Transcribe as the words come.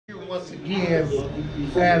once again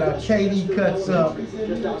at KD Cuts Up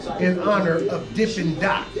in honor of Dippin'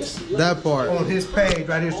 Dot. That part. On his page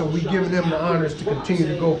right here, so we giving him the honors to continue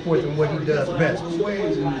to go forth in what he does best.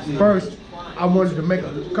 First, I wanted to make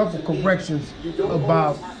a couple corrections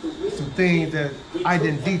about some things that I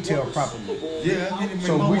didn't detail properly.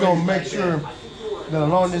 So we're gonna make sure that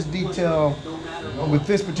along this detail, with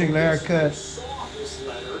this particular haircut,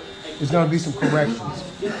 there's gonna be some corrections.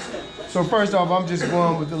 So first off, I'm just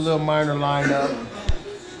going with a little minor lineup,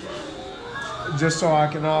 just so I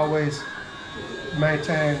can always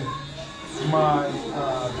maintain my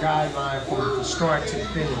guideline from the start to the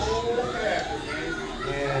finish.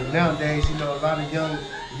 And nowadays, you know, a lot of young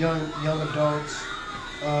adults,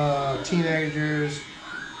 teenagers,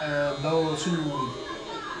 and those who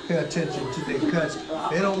pay attention to their cuts,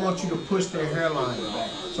 they don't want you to push their hairline back.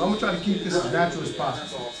 So I'm gonna try to keep this as natural as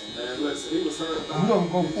possible. I'm gonna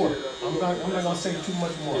go for it. I'm not gonna say too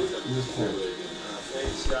much more in this point.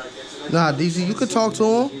 Nah, DC, you can talk to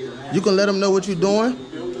him. You can let him know what you're doing.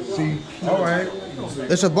 See, all right.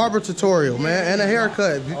 It's a barber tutorial, man, and a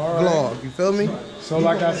haircut vlog. You feel me? So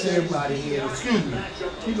like I said, Everybody here, excuse me,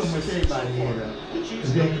 he gonna mess everybody here up.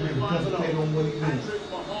 Cause they can really concentrate on what he needs.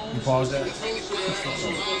 you pause that.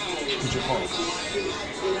 Put your pause.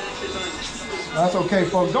 That's okay,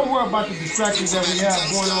 folks. Don't worry about the distractions that we have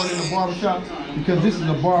going on in the barbershop, because this is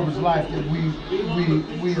a barber's life that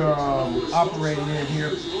we are operating in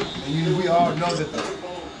here. And we all know that.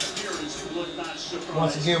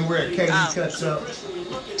 Once again, we're at KD Cuts Up,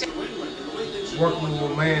 working with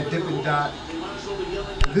my man Dippin' Dot.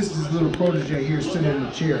 This is his little protege here sitting in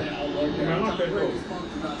the chair.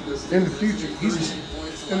 In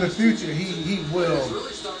the future, he will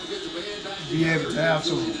be able to have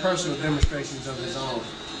some personal demonstrations of his own.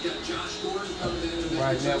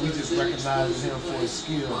 Right now, we just recognize him for his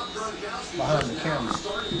skill behind the camera.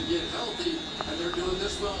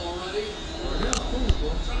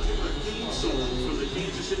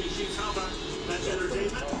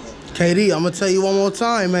 KD, I'm gonna tell you one more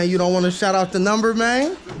time, man. You don't want to shout out the number,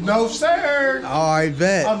 man? No, sir. All right,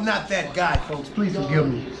 bet. I'm not that guy, folks. Please forgive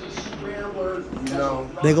me. You know,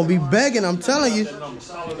 They gonna be begging. I'm telling you.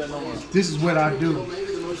 this is what I do.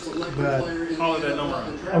 But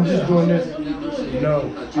I'm just doing this.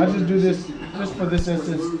 No, I just do this just for this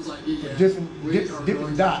instance.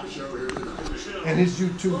 Dippin' Dot and his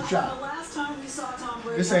YouTube shop.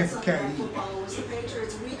 This ain't for KD.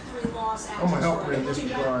 I'm a helper in this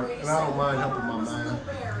regard, and I don't mind helping my man.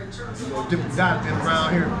 You know, Dippin' Dot been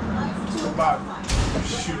around here about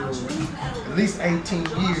at least 18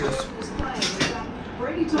 years.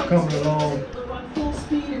 Coming along,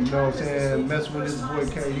 you know what I'm saying, messing with this boy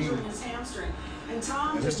KD.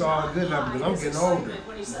 And it's all good now because I'm getting older.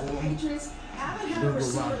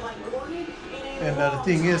 And the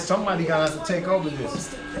thing is, somebody gonna have to take over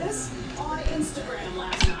this.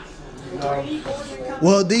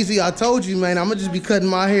 Well, DC, I told you, man. I'm gonna just be cutting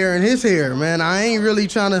my hair and his hair, man. I ain't really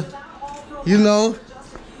trying to, you know.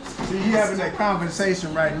 See, he having that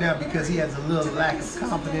conversation right now because he has a little lack of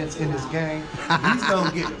confidence in his game. He's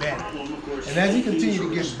gonna get better, and as he continues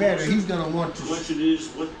to get better, he's gonna want to,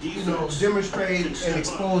 you know, demonstrate and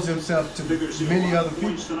expose himself to many other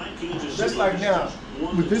people. Just like now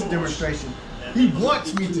with this demonstration, he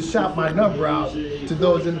wants me to shout my number out to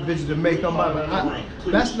those individuals that make up my life.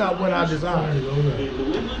 That's not what I desire.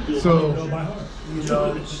 So, you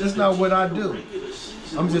know, that's not what I do.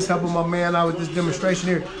 I'm just helping my man out with this demonstration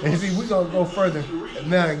here. And see, we're gonna go further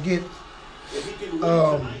now and get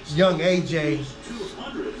young AJ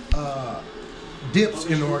dips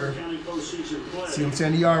in order. See what I'm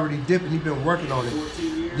saying? He already dipped and he's been working on it.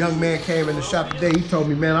 Young man came in the shop today. He told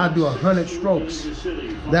me, man, I do 100 strokes.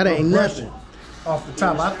 That ain't nothing. Off the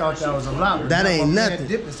top, I thought that was a lot. That ain't nothing.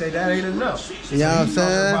 Dip and say that ain't enough. You know what I'm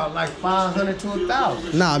saying? About like 500 to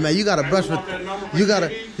 1,000. Nah, man, you gotta brush with. You gotta.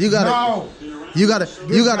 No. You gotta.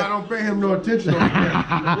 I don't pay him no attention over there.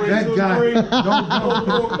 That guy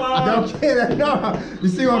don't care that. No. You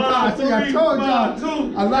see what I'm saying? See, I told y'all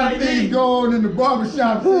a lot of things go on in the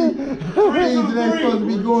barbershop. See, things that ain't supposed to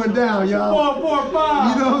be going down, y'all. 4, 4, 5.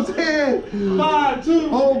 You know what I'm saying? 5, 2.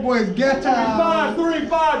 Homeboys, get out. 5, 3,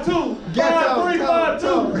 5, 2. Get 5, 3, 5, 2.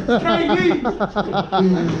 KD.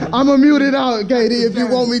 I'ma mute it out, KD, if you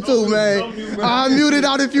want me to, man. I'll mute it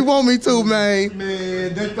out if you want me to, man.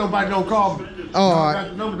 Man, there's nobody don't call me. All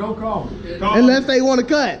right. No, don't call me. Unless they want to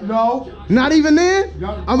cut. No. Not even then?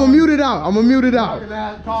 I'ma mute it out. I'ma mute it out.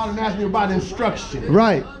 Call and ask me about instruction.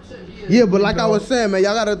 Right. Yeah, but like I was saying, man,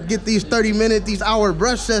 y'all gotta get these 30-minute, these hour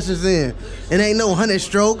brush sessions in. It ain't no 100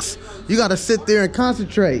 strokes. You gotta sit there and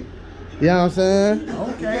concentrate. You know what I'm saying?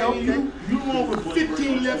 Okay, okay. You won with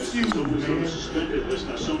 15 left shoes, man.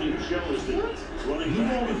 You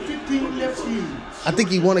won with 15 left shoes. I think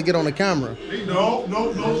he want to get on the camera. No.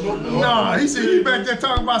 Nah, he said you back there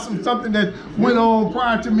talking about something that went on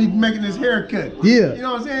prior to me making this haircut. Yeah. You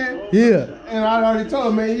know what I'm saying? Yeah. And I already told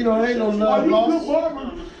him, man, you know, there ain't no love lost.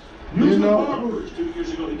 You know?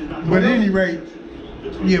 But at any rate,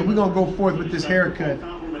 yeah, we're going to go forth with this haircut.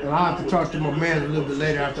 And I'll have to talk to my man a little bit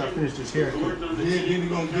later after I finish this haircut. Yeah, then you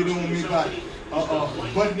gonna get on me about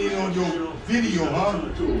buttoning on your video,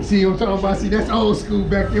 huh? See what I'm talking about? See, that's old school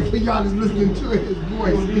back there for y'all that's listening to his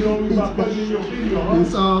voice. Get on me about buttoning your video, huh?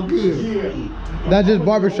 It's all good. Yeah. That's just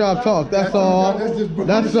barbershop talk. That's all.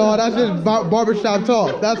 That's all. That's just barbershop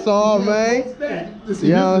talk. That's all, man. See,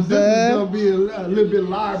 You know what I'm this is saying? gonna be a little bit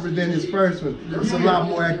liver than his first one. There's a lot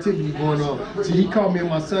more activity going on. See, he called me in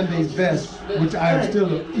my Sunday's best, which I am still,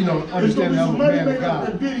 understanding I'm a man of That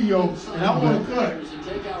God. video, and I want to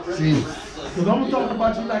cut. See, Because I'm going to talk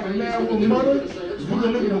about you like a man with mother. You're going to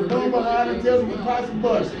look at the phone behind and tell me to price of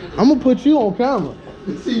bus. I'm gonna put you on camera.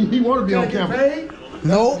 see, he want to be on Can I camera. get paid?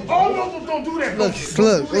 No. Oh, no, don't do that.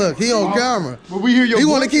 Look, he on camera. But we hear your You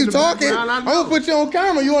want to voice in keep the talking? background, I I'm gonna know. put you on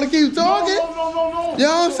camera. You want to keep talking? No. You know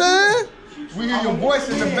what I'm saying? We hear your voice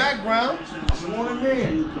in the background. I want a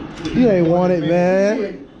man. You ain't want it,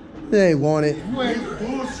 man. You ain't want it. You ain't.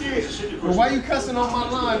 Bullshit. But why you cussing on my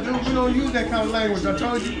line, dude? We don't use that kind of language. I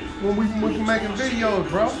told you when we can making videos,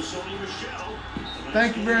 bro.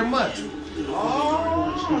 Thank you very much.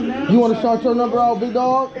 Oh, now You want to shout your number out, big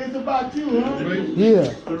dog? it's about you, huh? Yeah.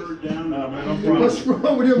 What's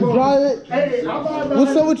wrong with him? Private? Hey, how about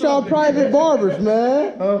What's up with y'all private barbers,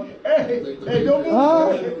 man? Hey, don't move. Huh?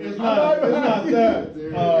 It's not that.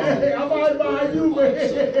 Hey, I'm right behind you,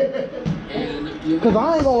 man. Cause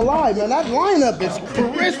I ain't gonna lie, man. That lineup is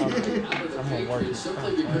crispy.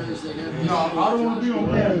 No, I don't want to be on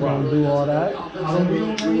I ain't camera. gonna do all that. I don't be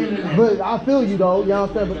on the internet. But I feel you though. You know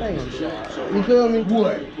what I'm saying? But damn, you feel me?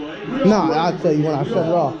 What? Nah, I'll tell you when I shut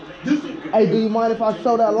it off. Hey, do you mind if I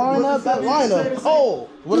show that lineup? That lineup cold.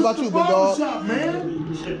 What about you, big dog? Barbershop,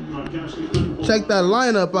 man. Check that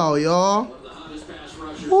lineup out, y'all.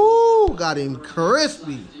 Woo, got him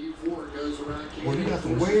crispy. Well, you got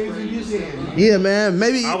some waves in his head. Yeah, man.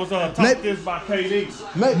 Maybe. I was taught this by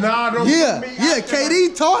KD. Nah, don't Yeah, put me yeah. out there.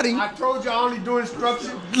 KD taught him. I told you I only do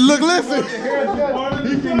instruction. Look, The listen. haircut,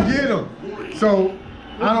 he can get them. So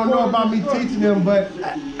I don't know about me teaching him, but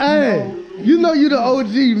Hey, you know you the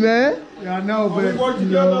OG, man. I know. We But worked you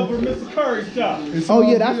together know, over Mr. Curry's shop. it's Oh all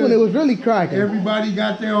yeah, that's good. when it was really cracking. Everybody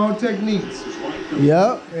got their own techniques,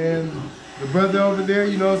 Yep. and the brother over there,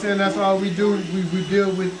 you know what I'm saying. That's all we do. We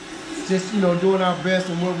deal with just doing our best,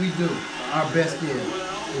 and what we do, our best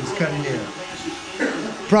is cutting hair.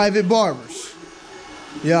 Private barbers.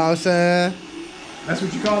 You know what I'm saying? That's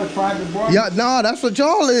what you call it, private barber. Yeah, nah, that's what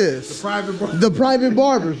y'all The is. private barber. The private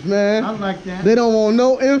barbers, I man. like that. They don't want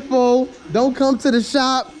no info. Don't come to the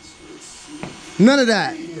shop. None of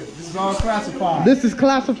that. Yeah, this is all classified. This is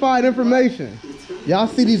classified information. Y'all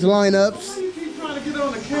see these lineups. He's trying to get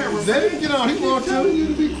on the camera. They didn't get on. He wants Telling to. you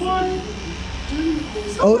to be quiet.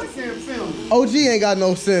 Oh, I can't film. OG ain't got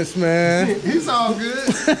no sense, man. He's all good.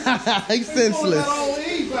 He's senseless.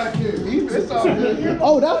 Back here. It's all good.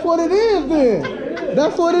 Oh, that's what it is then.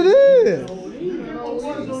 That's what it is.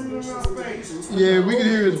 Yeah, we can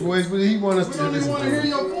hear his voice, but he wants us to I listen want to to hear him.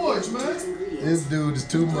 your voice, man. This dude is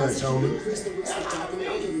too much, homie.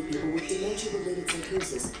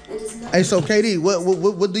 Hey, so KD,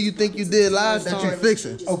 what do you think you did last time? That you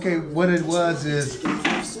fixing? Okay, what it was is,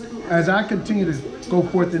 as I continue to go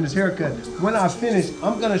forth in this haircut, when I finish,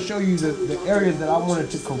 I'm gonna show you the areas that I wanted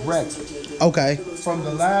to correct. Okay. From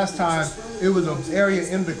the last time, it was an area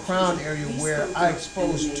in the crown area where I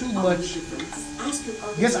exposed too much.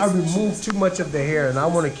 I guess I removed too much of the hair, and I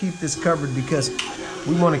want to keep this covered because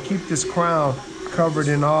we want to keep this crown covered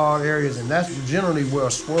in all areas, and that's generally where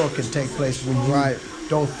a swirl can take place when you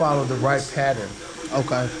don't follow the right pattern.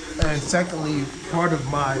 Okay. And secondly, part of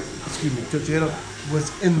my, took the head up,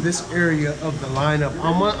 was in this area of the lineup.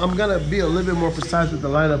 I'm gonna be a little bit more precise with the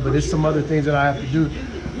lineup, but there's some other things that I have to do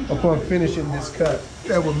upon finishing this cut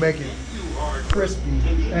that will make it crispy,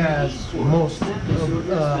 as most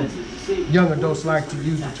young adults like to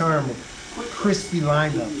use the term of crispy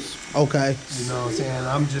lineups. Okay. You know what I'm saying?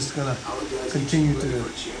 I'm just gonna continue to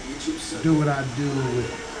do what I do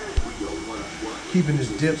with keeping his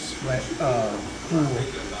dips cool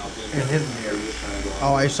and in there.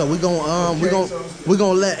 All right, so we're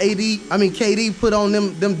gonna let KD put on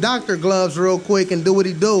them doctor gloves real quick and do what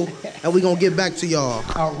he do. and we gonna get back to y'all.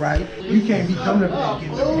 All right. You can't be coming up there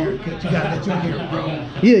and getting a haircut. You gotta let your hair grow.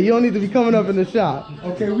 Yeah, you don't need to be coming up in the shop.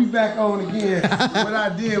 Okay, we back on again. What I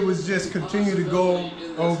did was just continue to go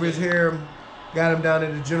over his hair, got him down to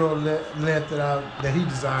the general length that he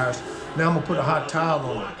desires. Now I'm gonna put a hot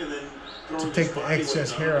towel on it to take the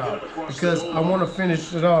excess hair out because I want to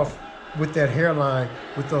finish it off with that hairline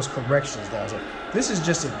with those corrections, guys. This is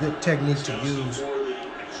just a good technique to use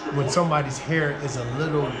when somebody's hair is a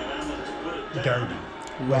little dirty.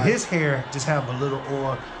 But his hair just have a little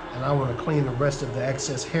oil, and I want to clean the rest of the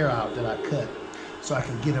excess hair out that I cut so I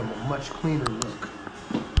can get him a much cleaner look.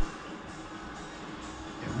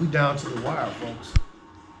 And we down to the wire, folks.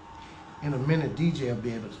 In a minute, DJ will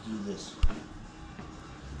be able to do this.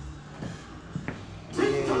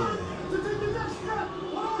 Yeah.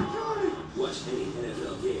 Watch any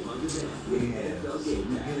NFL game on demand. Yeah. So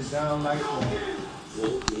we get it down like that.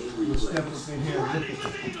 We'll step up in here and look at it.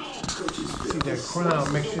 See that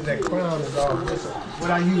crown, make sure that crown is all this.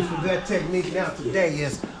 What I use for that technique now today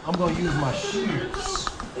is I'm gonna use my shears.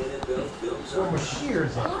 Where my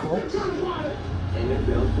shears at, folks?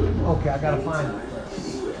 Okay, I gotta find it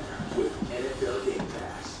first.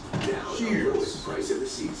 Shears.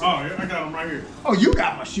 Oh, yeah, I got them right here. Oh, you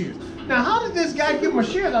got my shears. Now, how did this guy get my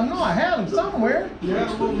shears? I know I had them somewhere.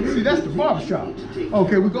 See, that's the barbershop.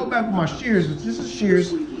 Okay, we go back with my shears. This is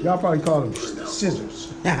shears. Y'all probably call them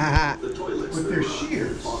scissors. But they're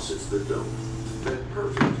shears. Give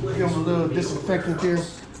them a little disinfectant here.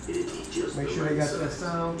 Make sure they got that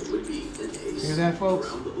sound. Hear that,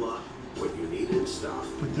 folks?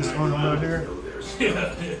 Put this on right there.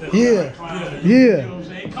 Yeah.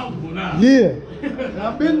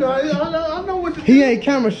 I've been there. I know what to do. He ain't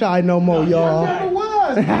camera shy no more, y'all. I never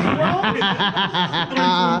was.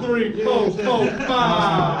 3, 2, 3, 4, 4,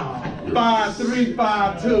 5, 5, 3,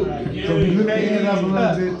 5, 2. So we lift the head up a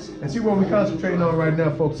little bit. And see what we're concentrating on right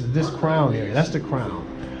now, folks, is this crown area. That's the crown.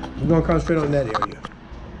 We're going to concentrate on that area.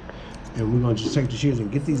 And we're going to just take the shears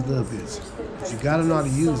and get these little bits. But you got to know how to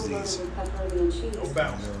use these. No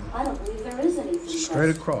bounce. Straight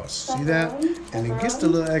across. See that? And it gets the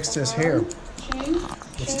little excess hair,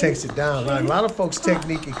 which takes it down. Like a lot of folks'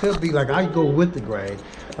 technique, it could be like I go with the grain.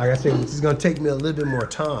 Like I said, it's going to take me a little bit more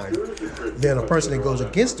time than a person that goes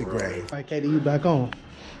against the grain. All right, Katie, you back on.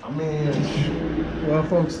 Man, well,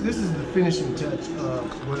 folks, this is the finishing touch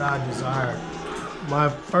of what I desired. My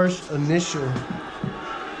first initial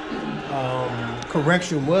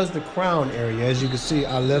correction was the crown area. As you can see,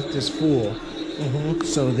 I left this full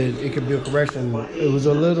so that it could be a correction. It was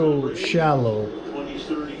a little shallow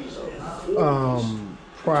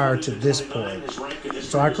prior to this point.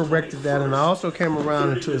 So I corrected that, and I also came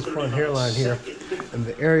around into his front hairline here. And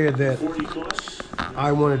the area that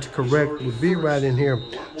I wanted to correct would be right in here.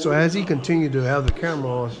 So as he continued to have the camera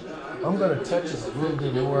on, I'm going to touch it a little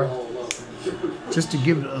bit more just to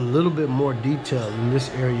give it a little bit more detail in this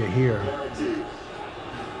area here,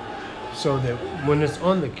 so that when it's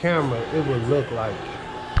on the camera, it will look like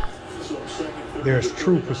there's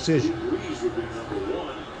true precision.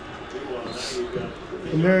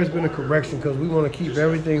 And there has been a correction because we want to keep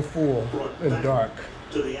everything full and dark.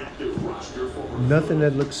 Nothing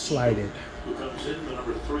that looks slighted.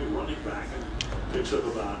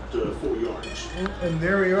 And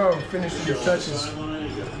there we are, finishing the touches,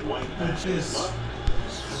 which is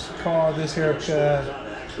called this haircut.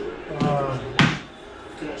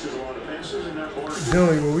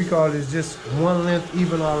 Generally, what we call it is just one length,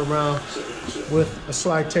 even all around, with a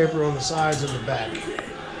slight taper on the sides and the back.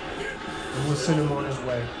 And we'll send him on his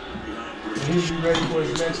way. And he'll be ready for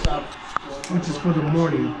his next stop, which is for the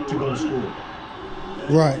morning to go to school.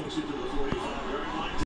 Right.